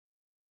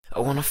I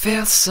wanna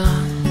feel the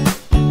sun,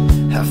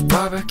 have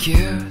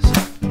barbecues.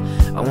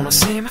 I wanna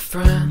see my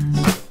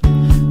friends,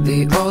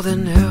 the old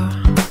and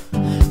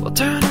new. We'll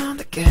turn on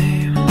the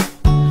game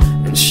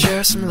and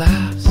share some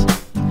laughs,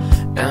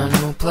 and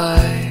we'll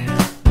play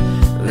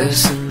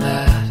this and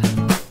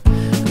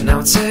that. Now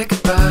we'll say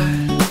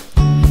goodbye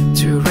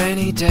to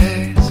rainy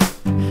days,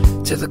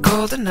 to the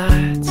colder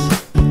nights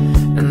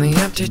and the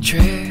empty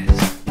trees.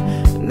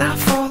 Now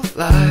full of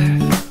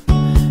life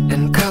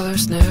and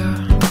colors new,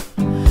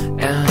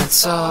 and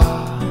it's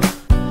all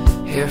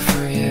here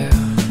for you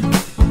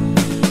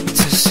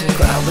to see.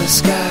 Cloudless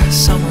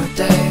skies, summer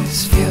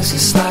days, feels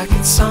just like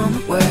it's on the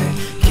way.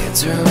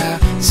 Kids are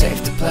out,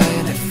 safe to play,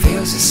 and it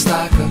feels just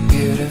like a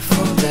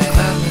beautiful day.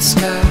 Cloudless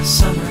skies,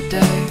 summer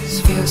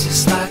days, feels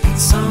just like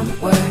it's on the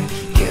way.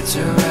 Kids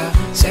are out,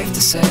 safe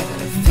to say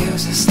that it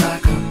feels just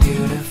like a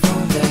beautiful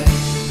day.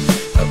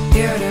 A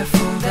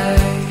beautiful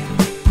day,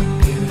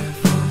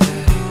 beautiful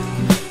day,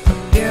 a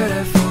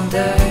beautiful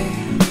day,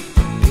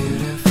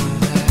 beautiful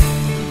day.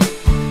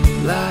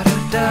 La da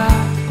da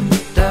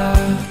da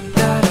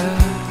da da,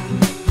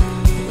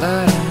 la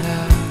da da.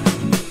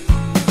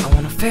 I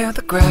wanna feel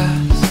the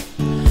grass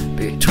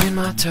between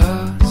my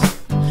toes.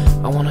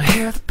 I wanna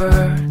hear the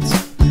birds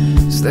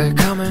as they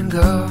come and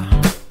go.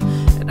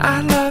 And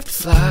I'd love to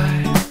fly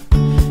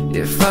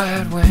if I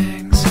had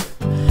wings,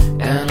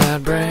 and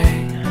I'd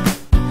bring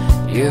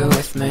you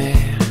with me.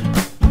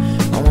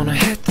 I wanna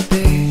hit the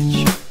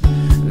beach,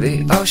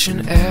 the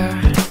ocean air,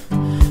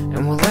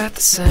 and we'll let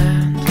the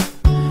sand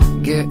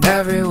get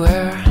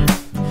everywhere.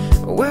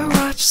 We'll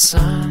watch the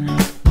sun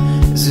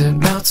as it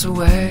melts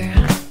away,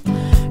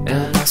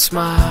 and I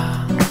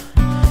smile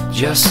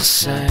just the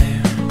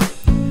same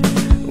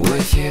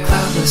with you.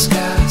 Cloudless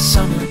skies,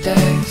 summer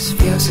days,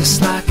 feels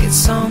just like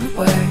it's on the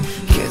way.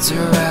 Kids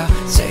are out,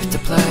 safe to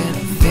play, and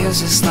it feels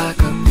just like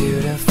a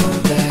beautiful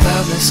day.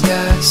 Cloudless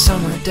skies,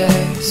 summer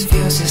days,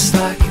 feels just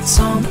like it's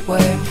on the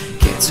way.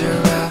 Kids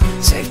are out,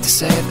 safe to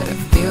say that it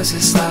feels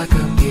just like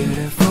a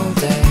beautiful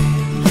day.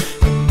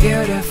 A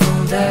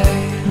beautiful day,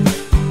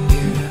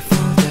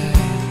 beautiful day,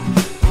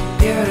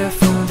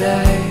 beautiful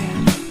day,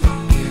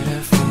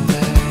 beautiful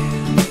day.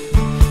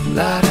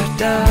 La da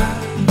da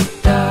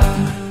da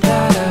da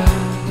da,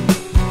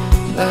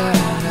 la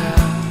da da.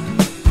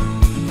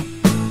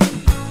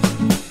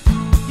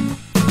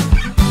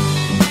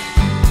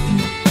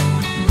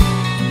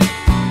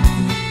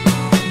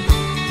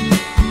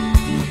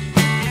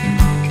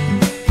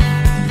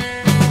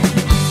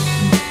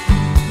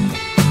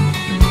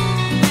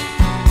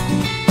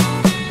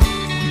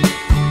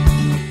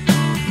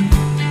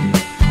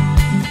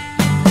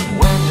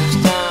 Windows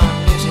down,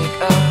 music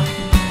up,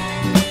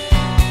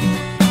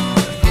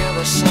 feel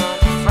the sun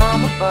from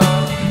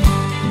above.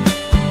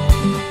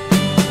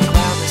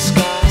 Cloudless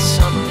sky,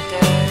 summer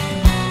day,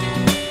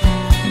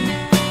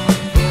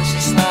 feels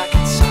just like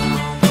it's on the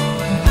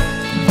way.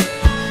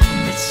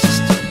 It's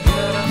just a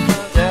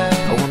beautiful day.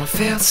 I wanna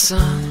feel the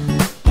sun,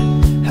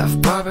 have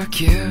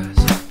barbecues.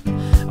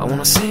 I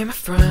wanna see my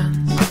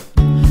friends,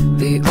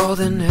 the old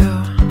and new.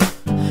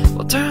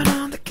 We'll turn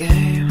on the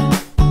game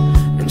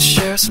and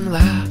share some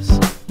laughs,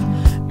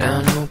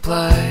 and we'll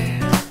play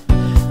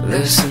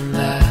this and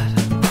that.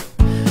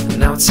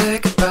 Now we'll say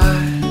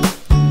goodbye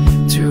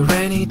to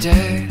rainy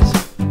days,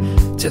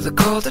 to the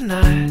colder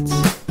nights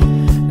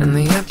and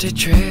the empty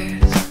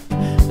trees.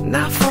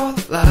 Now full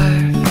of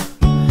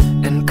life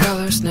and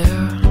colors new,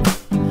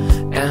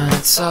 and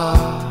it's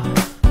all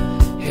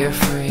here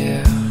for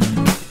you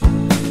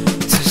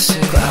to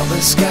see.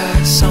 Cloudless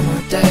skies,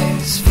 summer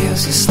days,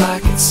 feels just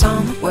like it's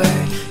on the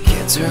way.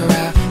 Kids are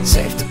out,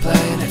 safe to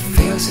play, and it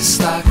feels just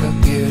like a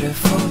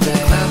beautiful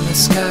day.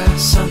 Cloudless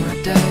skies, summer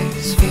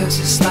days, feels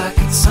just like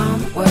it's on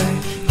the way.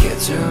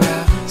 Kids are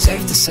out,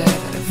 safe to say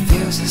that it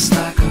feels just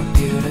like a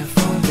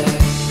beautiful day.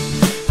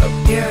 A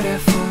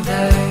beautiful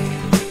day,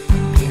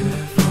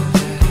 beautiful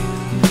day,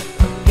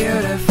 a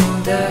beautiful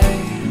day,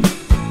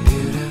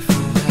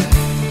 beautiful day.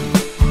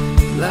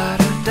 La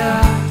da da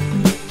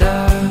da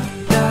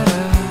da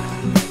da,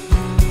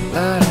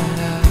 la da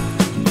da.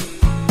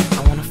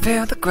 I wanna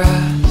feel the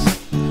grass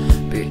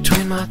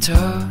between my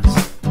toes.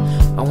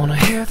 I wanna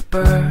hear the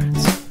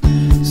birds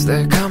as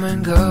they come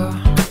and go.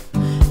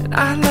 And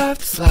I'd love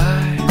to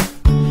fly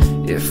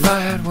if I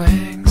had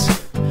wings,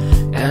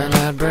 and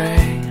I'd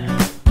bring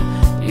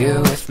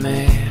you with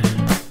me.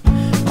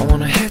 I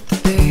wanna hit the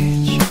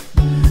beach,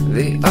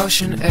 the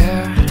ocean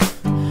air,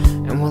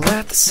 and we'll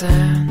let the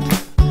sand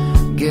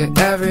get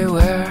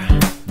everywhere.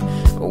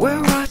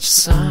 We'll watch the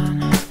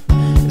sun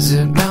as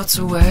it melts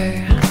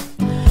away,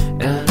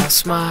 and I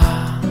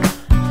smile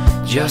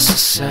just the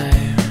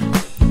same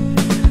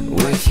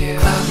with you.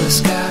 Cloudless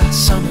skies,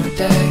 summer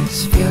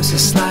days, feels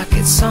just like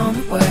it's on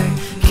the way.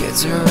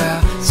 Kids are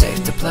out,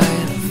 safe to play,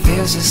 and it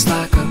feels just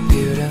like a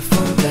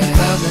beautiful day.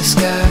 Cloudless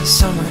skies,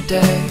 summer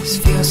days,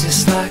 feels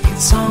just like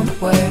it's on the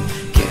way.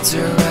 Kids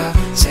are out,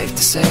 safe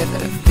to say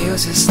that it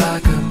feels just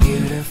like a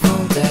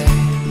beautiful day.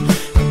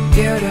 A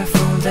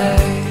beautiful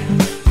day,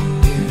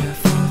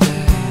 beautiful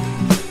day,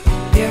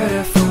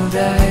 beautiful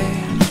day,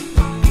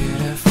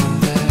 beautiful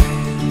day.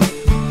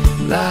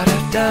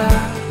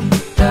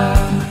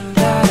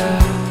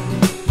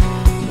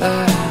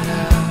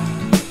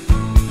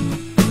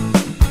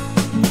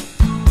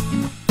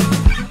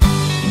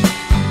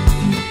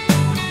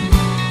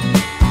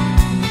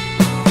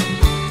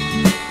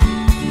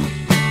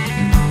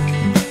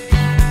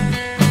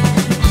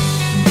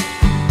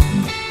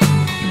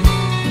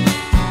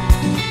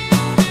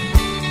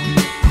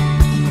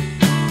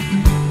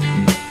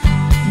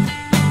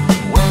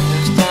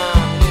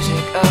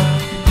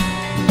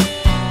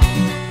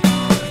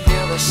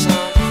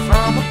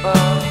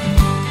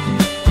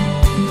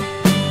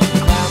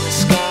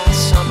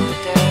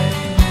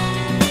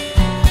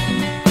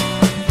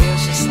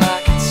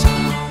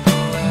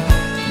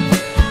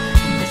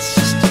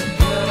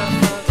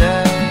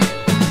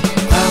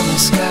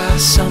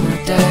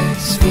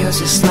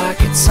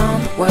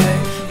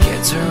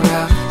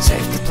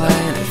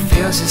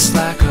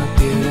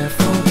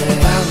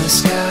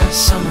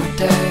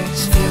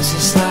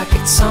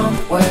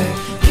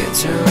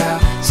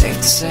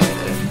 say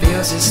that it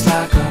feels just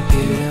like a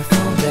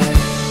beautiful day.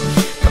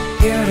 A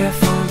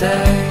beautiful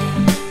day,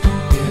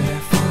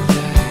 beautiful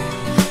day,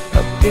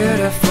 a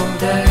beautiful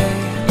day.